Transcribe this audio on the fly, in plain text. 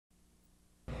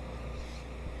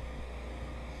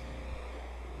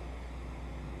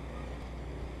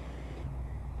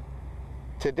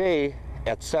Today,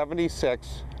 at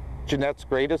 76, Jeanette's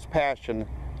greatest passion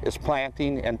is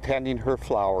planting and tending her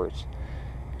flowers.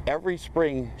 Every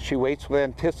spring, she waits with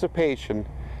anticipation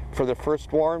for the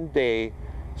first warm day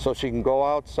so she can go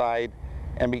outside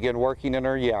and begin working in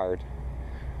her yard.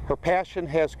 Her passion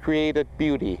has created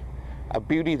beauty, a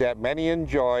beauty that many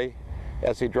enjoy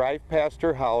as they drive past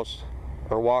her house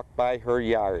or walk by her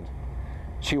yard.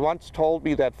 She once told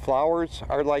me that flowers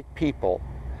are like people.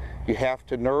 You have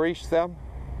to nourish them,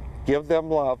 give them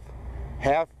love,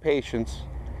 have patience,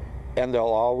 and they'll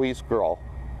always grow.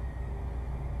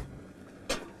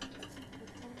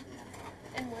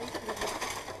 And white,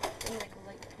 and like a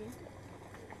light pink.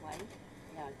 White?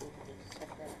 Yeah, I think we just set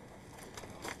that.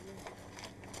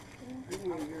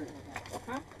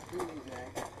 Huh?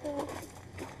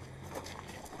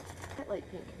 That light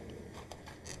pink.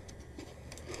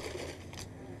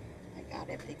 I got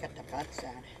it. They got the buds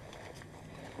on.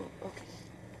 Oh, okay.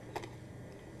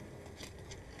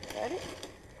 Got it?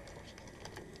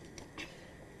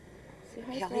 See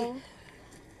how it's Kelly? going?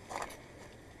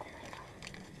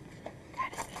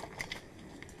 Got it.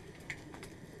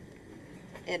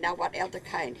 And now what other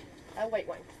kind? A white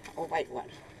one. A white one.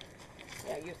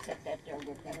 Yeah, you set that there.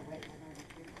 We've got a white one over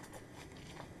here.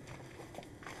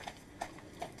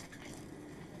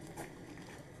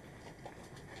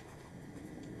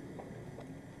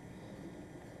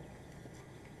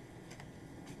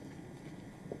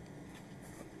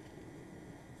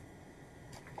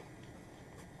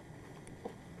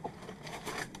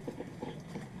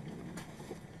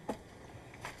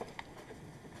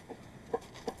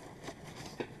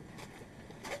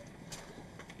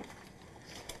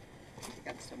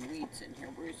 Some weeds in here.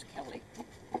 Where's Kelly?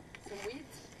 Some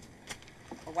weeds?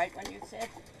 A white one, you said?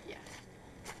 Yeah.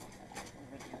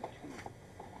 Over there,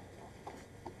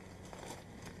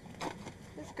 too.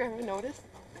 Just grab a notice.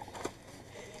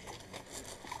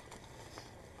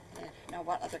 And now,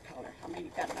 what other color? How many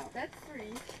you got now? That's 3. I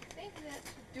think that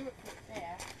should do it for the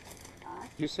back.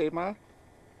 You say, Ma? I should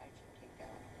take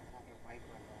another white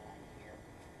one along here.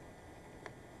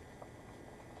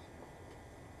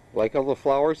 Like all the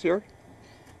flowers here?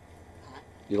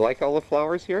 You like all the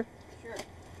flowers here? Sure.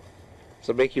 Does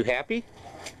it make you happy?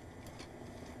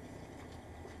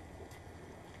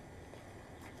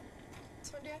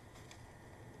 This one, Dad?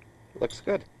 Looks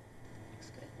good.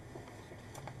 Looks good.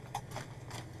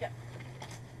 Yep.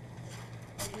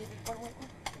 Oh, you need one white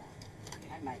one?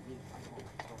 I might need one more,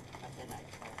 but then I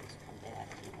can always come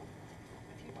back, you know,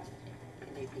 if you want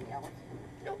anything else.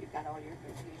 Nope. You got all your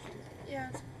completions? Yeah,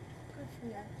 it's good for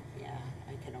now. Yeah,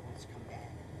 I can always come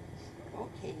back.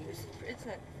 Okay. It's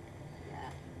not. Yeah.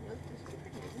 Look, this is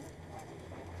pretty, isn't it?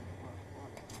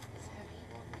 It's heavy.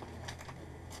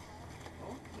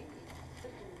 Okay.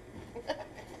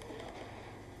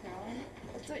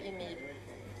 That's what you need.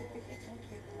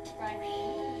 Right.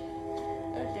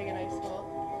 That'll dig a nice hole.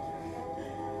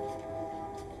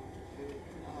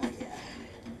 Oh, yeah.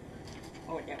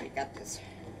 Oh, yeah, we got this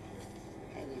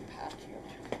hanging pot here,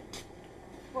 too.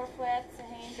 4 flats, a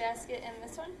hanging basket, and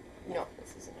this one? No,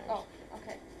 this isn't ours. Oh,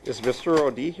 okay. Is Mr.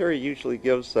 O'D here? He usually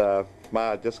gives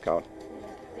Ma a discount.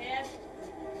 Dad?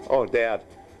 Oh, Dad.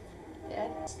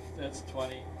 Dad? That's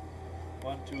 20.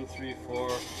 1, 2, 3,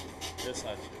 4. That's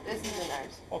not you. This isn't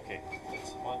ours. Okay.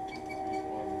 That's 1, 2, 3,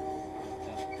 4.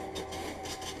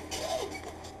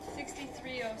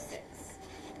 6306.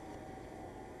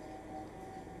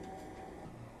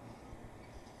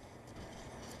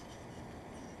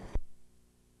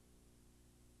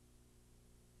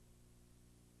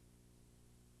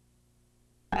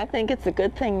 I think it's a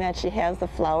good thing that she has the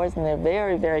flowers, and they're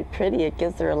very, very pretty. It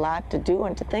gives her a lot to do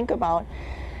and to think about.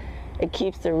 It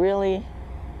keeps her really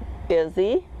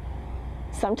busy,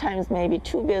 sometimes maybe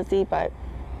too busy, but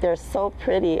they're so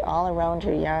pretty all around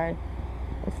her yard.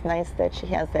 It's nice that she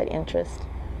has that interest.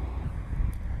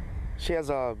 She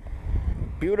has a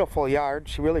beautiful yard.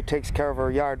 She really takes care of her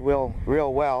yard real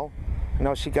well. I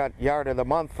know she got Yard of the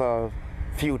Month a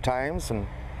few times, and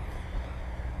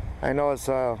I know it's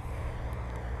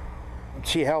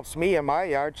she helps me in my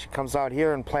yard. She comes out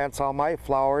here and plants all my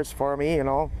flowers for me, you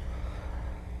know.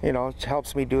 She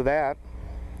helps me do that.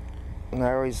 And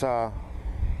I always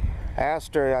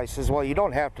asked her, I says, well, you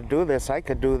don't have to do this, I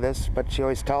could do this, but she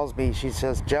always tells me, she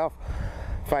says, Jeff,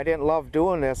 if I didn't love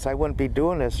doing this, I wouldn't be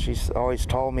doing this. She's always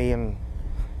told me, and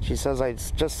she says,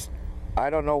 I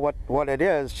don't know what it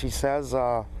is. She says,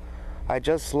 I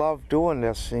just love doing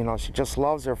this. You know, she just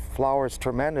loves her flowers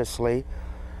tremendously.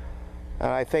 And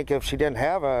I think if she didn't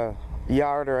have a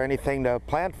yard or anything to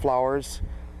plant flowers,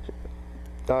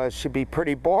 she'd be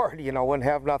pretty bored, you know, wouldn't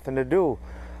have nothing to do.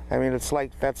 I mean, it's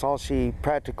like that's all she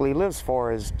practically lives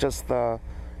for, is just the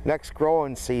next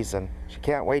growing season. She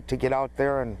can't wait to get out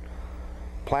there and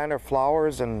plant her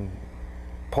flowers and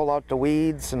pull out the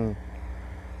weeds, and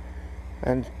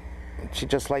she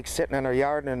just likes sitting in her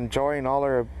yard and enjoying all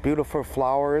her beautiful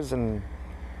flowers and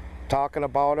talking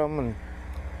about them. And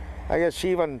I guess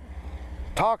she even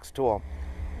talks to them,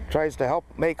 tries to help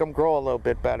make them grow a little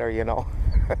bit better, you know.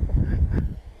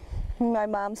 My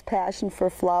mom's passion for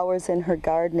flowers and her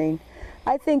gardening,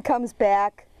 I think, comes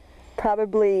back,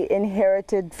 probably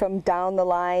inherited from down the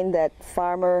line, that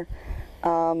farmer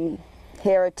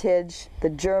heritage, the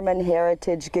German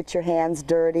heritage, get your hands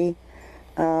dirty,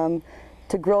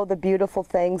 to grow the beautiful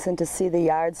things and to see the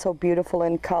yard so beautiful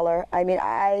in color. I mean,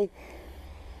 I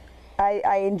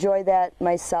enjoy that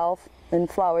myself, and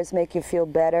flowers make you feel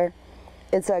better.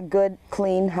 It's a good,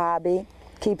 clean hobby,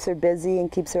 keeps her busy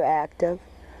and keeps her active.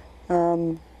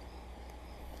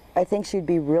 I think she'd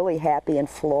be really happy in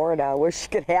Florida, where she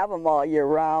could have them all year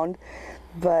round.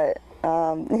 But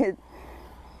I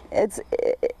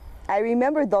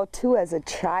remember, though, too, as a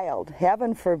child,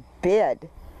 heaven forbid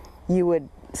you would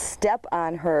step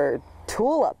on her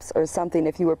tulips or something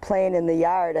if you were playing in the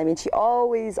yard. I mean, she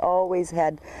always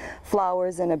had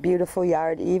flowers in a beautiful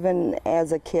yard, even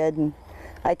as a kid. And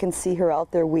I can see her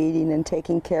out there weeding and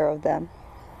taking care of them.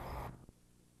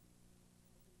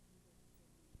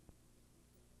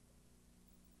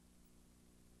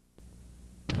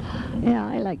 Yeah,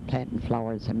 I like planting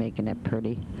flowers and making it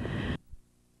pretty.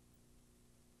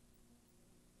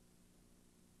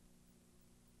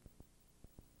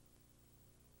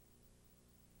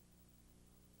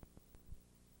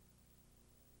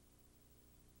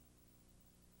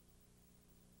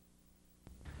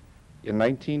 In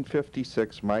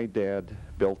 1956, my dad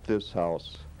built this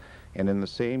house, and in the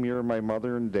same year my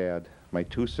mother and dad, my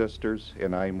two sisters,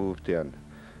 and I moved in.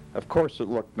 Of course, it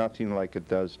looked nothing like it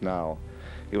does now.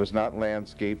 It was not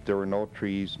landscaped, there were no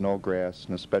trees, no grass,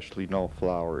 and especially no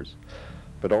flowers.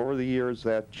 But over the years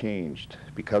that changed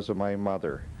because of my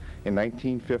mother. In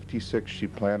 1956, she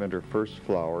planted her first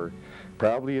flower,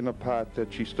 probably in a pot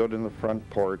that she stood in the front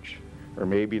porch, or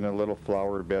maybe in a little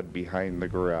flower bed behind the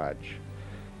garage.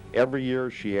 Every year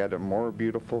she added more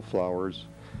beautiful flowers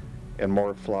and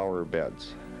more flower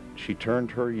beds. She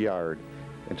turned her yard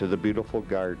into the beautiful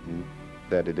garden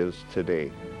that it is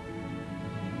today.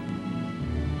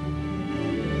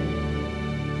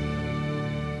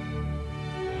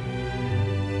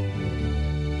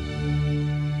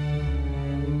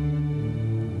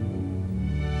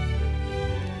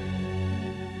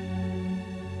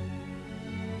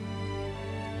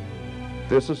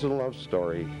 This is a love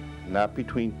story, not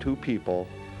between two people,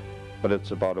 but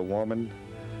it's about a woman,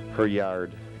 her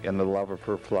yard, and the love of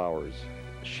her flowers.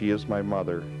 She is my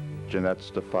mother, Jeanette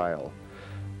Staffeil.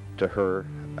 To her,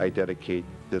 I dedicate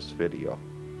this video.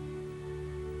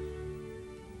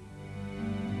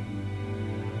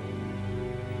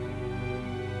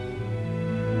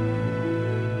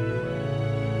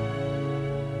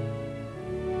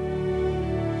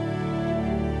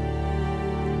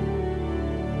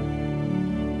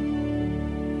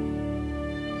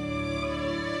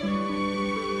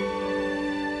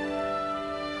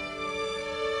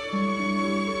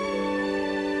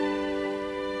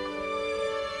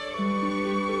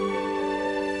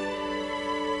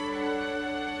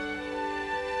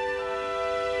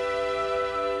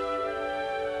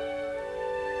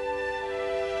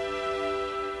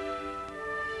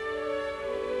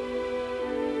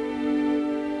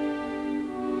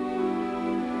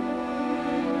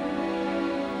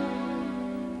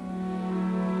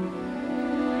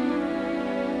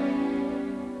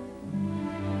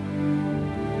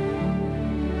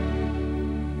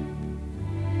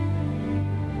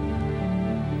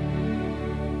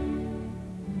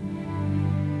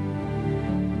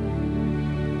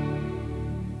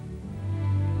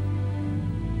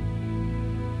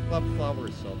 Love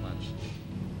flowers so much?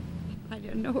 I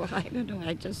don't know,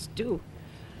 I just do.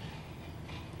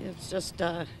 It's just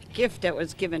a gift that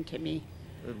was given to me.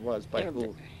 It was by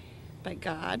who? By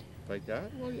God. By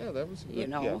God? Well, yeah, that was a good You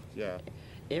know, gift,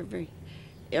 yeah.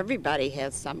 Everybody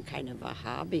has some kind of a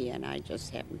hobby, and I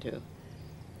just happen to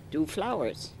do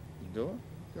flowers. You do it?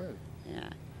 Good. Yeah.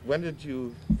 When did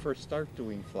you first start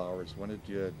doing flowers? When did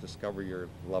you discover your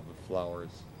love of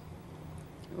flowers?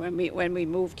 When we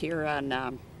moved here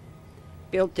on,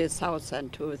 built this house on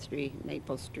 203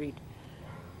 Maple Street,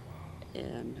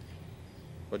 and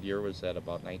What year was that?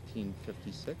 About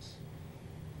 1956?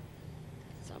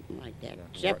 something like that. Yeah.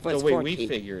 Jeff was the way 14. we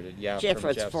figured it, yeah. Jeff from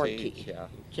was Jeff's 14. age, yeah.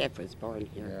 Jeff was born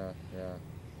here. Yeah, yeah.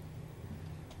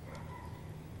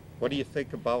 What do you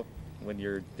think about when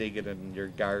you're digging in your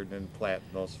garden and planting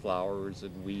those flowers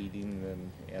and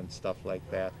weeding and stuff like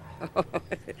that?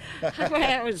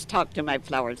 I always talk to my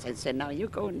flowers. I said, now you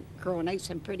go and grow nice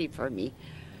and pretty for me.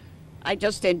 I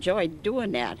just enjoyed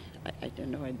doing that. I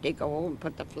don't know, I'd dig a hole and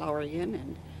put the flower in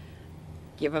and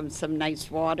give them some nice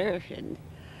water and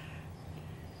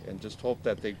just hope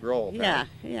that they grow. yeah, huh?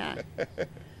 yeah,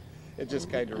 It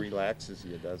just kind of relaxes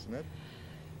you, doesn't it?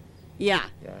 yeah.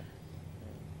 Yeah.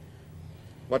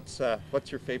 What's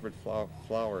your favorite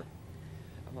flower?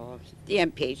 Oh, the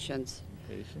impatience.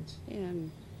 Patience? And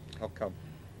How come?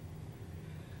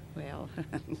 well,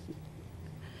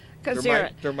 because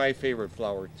They're my favorite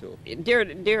flower too.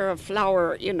 they're a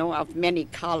flower, you know, of many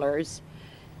colors,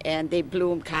 and they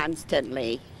bloom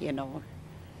constantly, you know.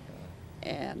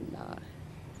 And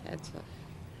that's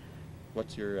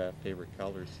What's your favorite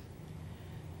colors?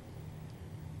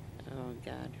 oh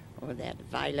God, oh that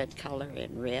violet color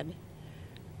and red.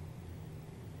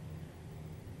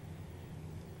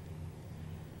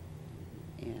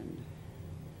 And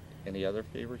Any other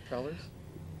favorite colors?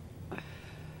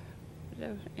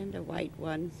 the white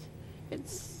ones.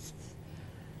 It's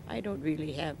I don't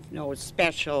really have no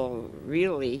special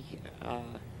really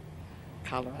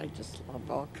color. I just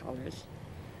love all colors.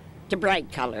 The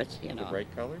bright colors, you know. The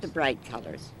bright colors? The bright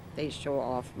colors. They show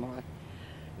off more.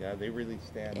 Yeah, they really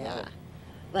stand Yeah. out.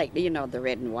 Like, you know, the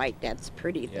red and white, that's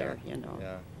pretty there, you know.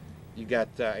 Yeah. You got,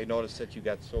 I noticed that you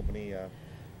got so many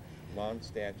lawn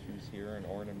statues here and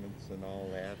ornaments and all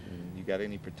that. And you got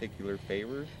any particular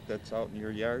favorite that's out in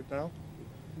your yard now?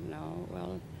 No,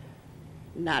 well,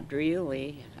 not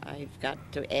really. I've got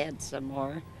to add some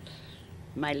more.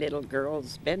 My little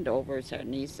girl's bendovers are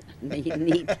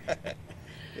neat.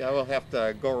 Yeah, we'll have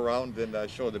to go around and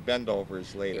show the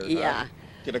bendovers later. Yeah. Huh?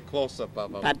 Get a close-up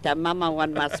of them. But the mama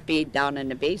one must be down in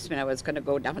the basement. I was going to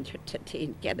go down there today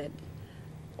and get it.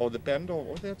 Oh, the bendover.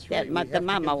 Oh, that's That right. We the have to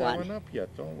mama get that one. one up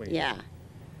yet, don't we? Yeah.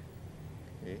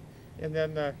 Okay. And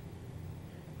then,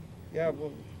 yeah,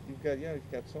 well, you've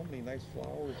got so many nice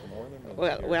flowers and ornaments.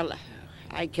 Well, here. well,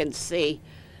 I can see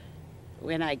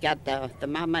when I got the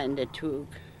mama and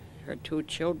her two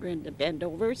children, the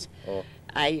bendovers, Oh.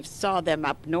 I saw them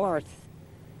up north,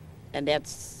 and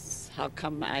that's how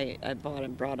come I bought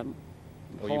and brought them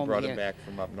Oh, home you brought here. them back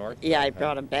from up north? Yeah, I then, huh?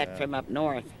 brought them back Yeah. from up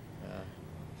north.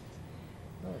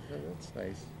 Yeah. Oh, that's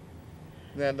nice.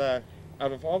 Then, out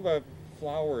of all the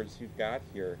flowers you've got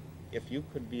here, if you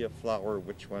could be a flower,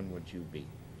 which one would you be?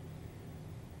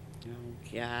 Oh,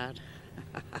 God.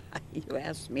 You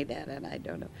asked me that, and I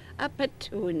don't know. A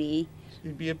petunia.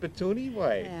 You'd be a petunia?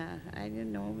 Why? Yeah, I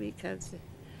don't know, because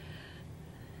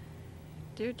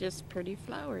they're just pretty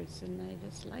flowers, and I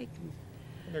just like them.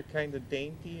 And they're kind of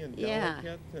dainty and Yeah.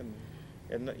 delicate,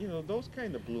 and you know, those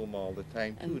kind of bloom all the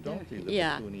time too, And don't they? they're- The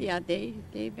yeah, petunias? yeah,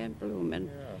 they've been blooming.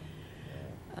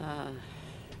 Yeah.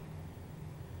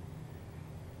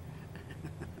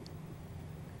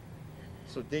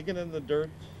 So digging in the dirt,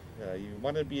 you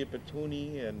want to be a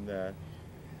petunia, and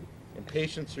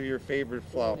patience are your favorite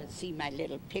flower. Want to see my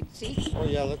little pixie? Oh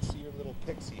yeah, let's see your little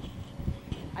pixie.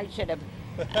 I should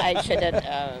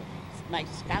have, my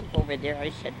skunk over there, I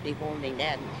should be holding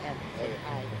that and have it say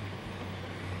hi.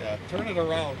 Yeah, turn it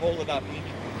around, hold it up.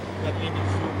 Let me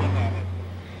zoom in on it.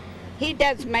 He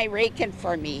does my raking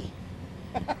for me.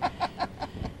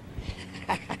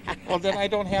 Well, then I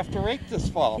don't have to rake this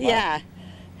fall. Huh? Yeah.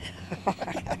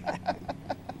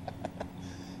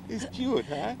 He's cute,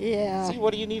 huh? Yeah. See,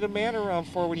 what do you need a man around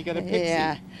for when you got a pixie?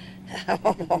 Yeah. He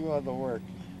can do all the work.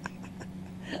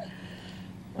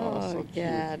 Oh, so cute.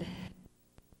 God.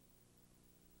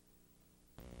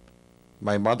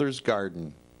 My mother's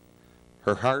garden.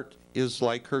 Her heart is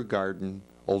like her garden,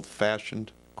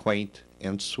 old-fashioned, quaint,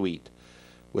 and sweet,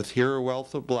 with here a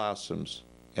wealth of blossoms,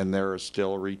 and there a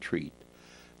still retreat.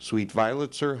 Sweet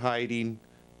violets are hiding,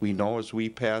 we know as we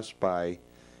pass by,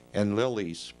 and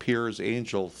lilies, pure as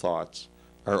angel thoughts,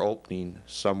 are opening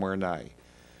somewhere nigh.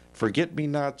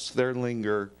 Forget-me-nots there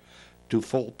linger, to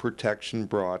full protection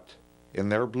brought,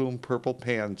 and there bloom purple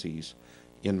pansies,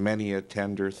 in many a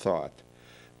tender thought.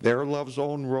 There love's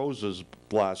own roses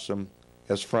blossom,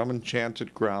 as from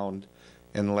enchanted ground,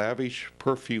 and lavish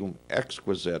perfume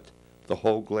exquisite, the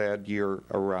whole glad year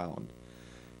around.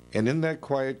 And in that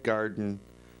quiet garden,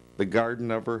 the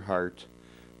garden of her heart,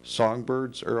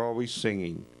 songbirds are always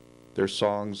singing their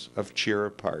songs of cheer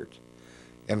apart,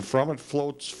 and from it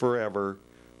floats forever,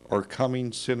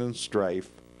 o'ercoming sin and strife,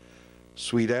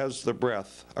 sweet as the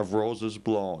breath of roses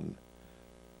blown,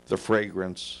 the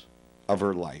fragrance of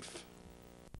her life.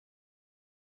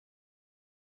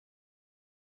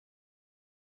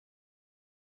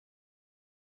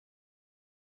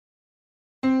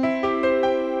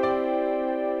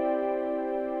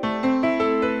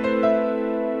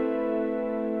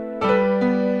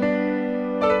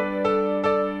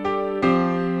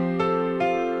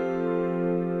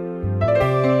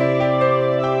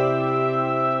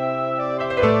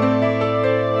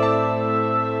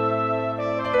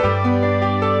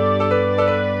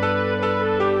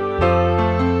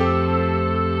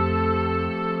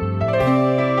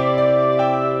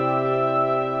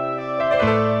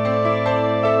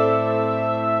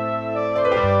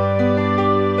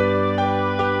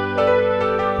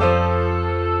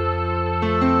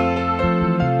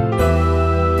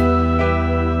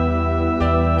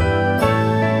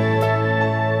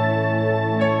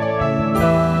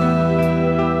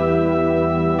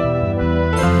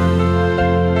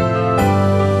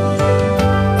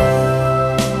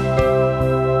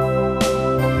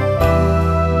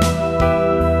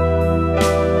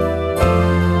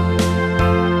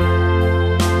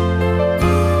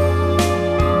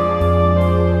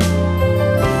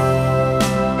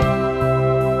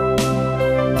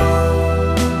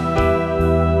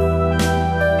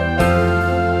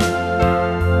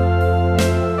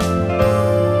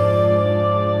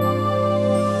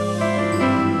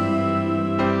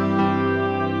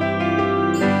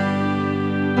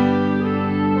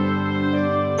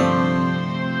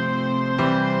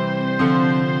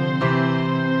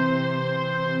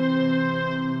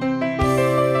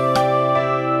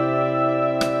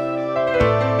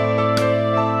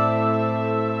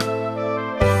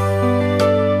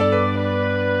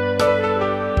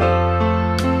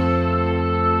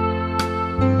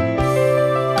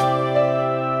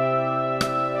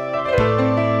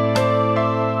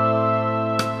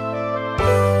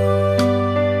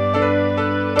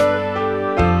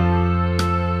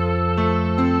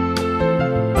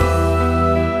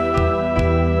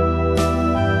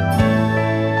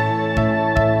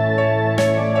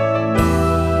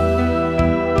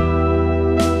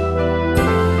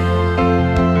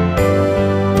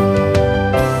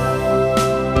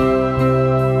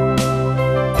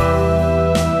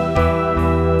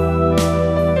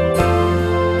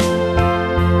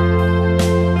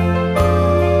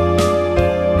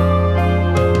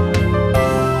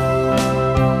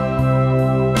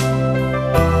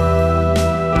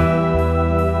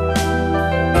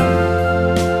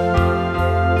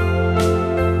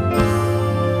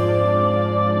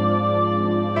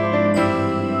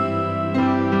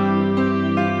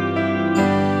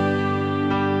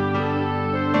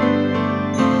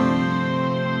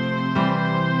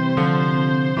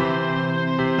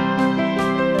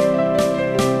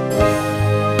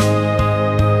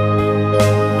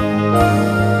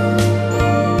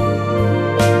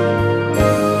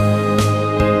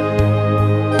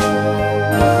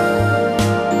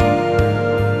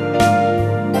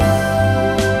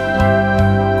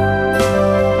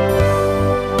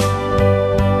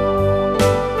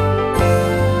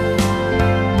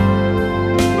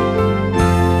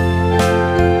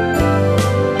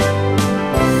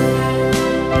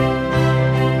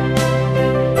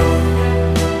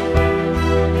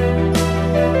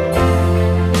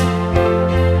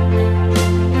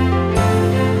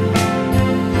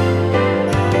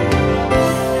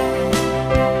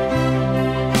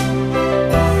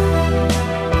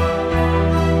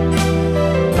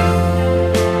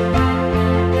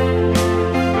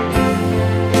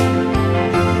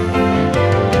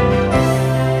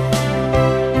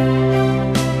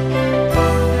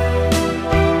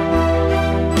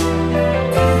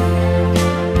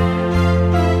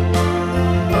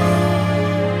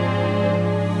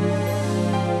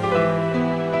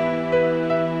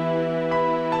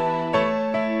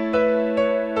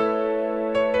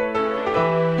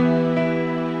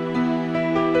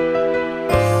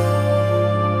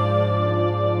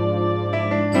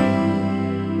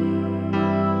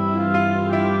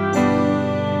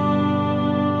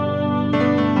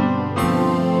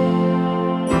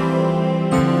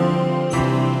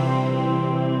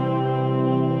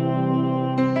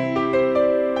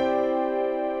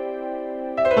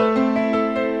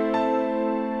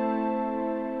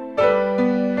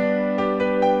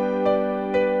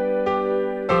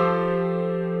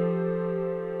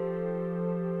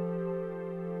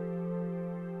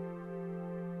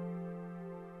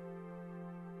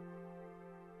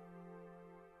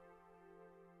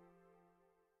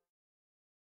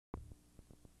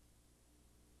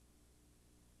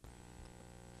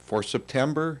 For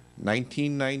September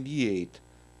 1998,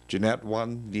 Jeanette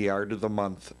won the Art of the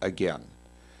Month again.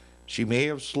 She may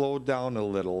have slowed down a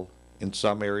little in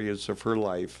some areas of her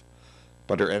life,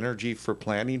 but her energy for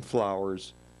planting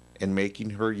flowers and making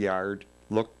her yard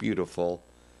look beautiful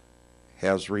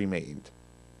has remained.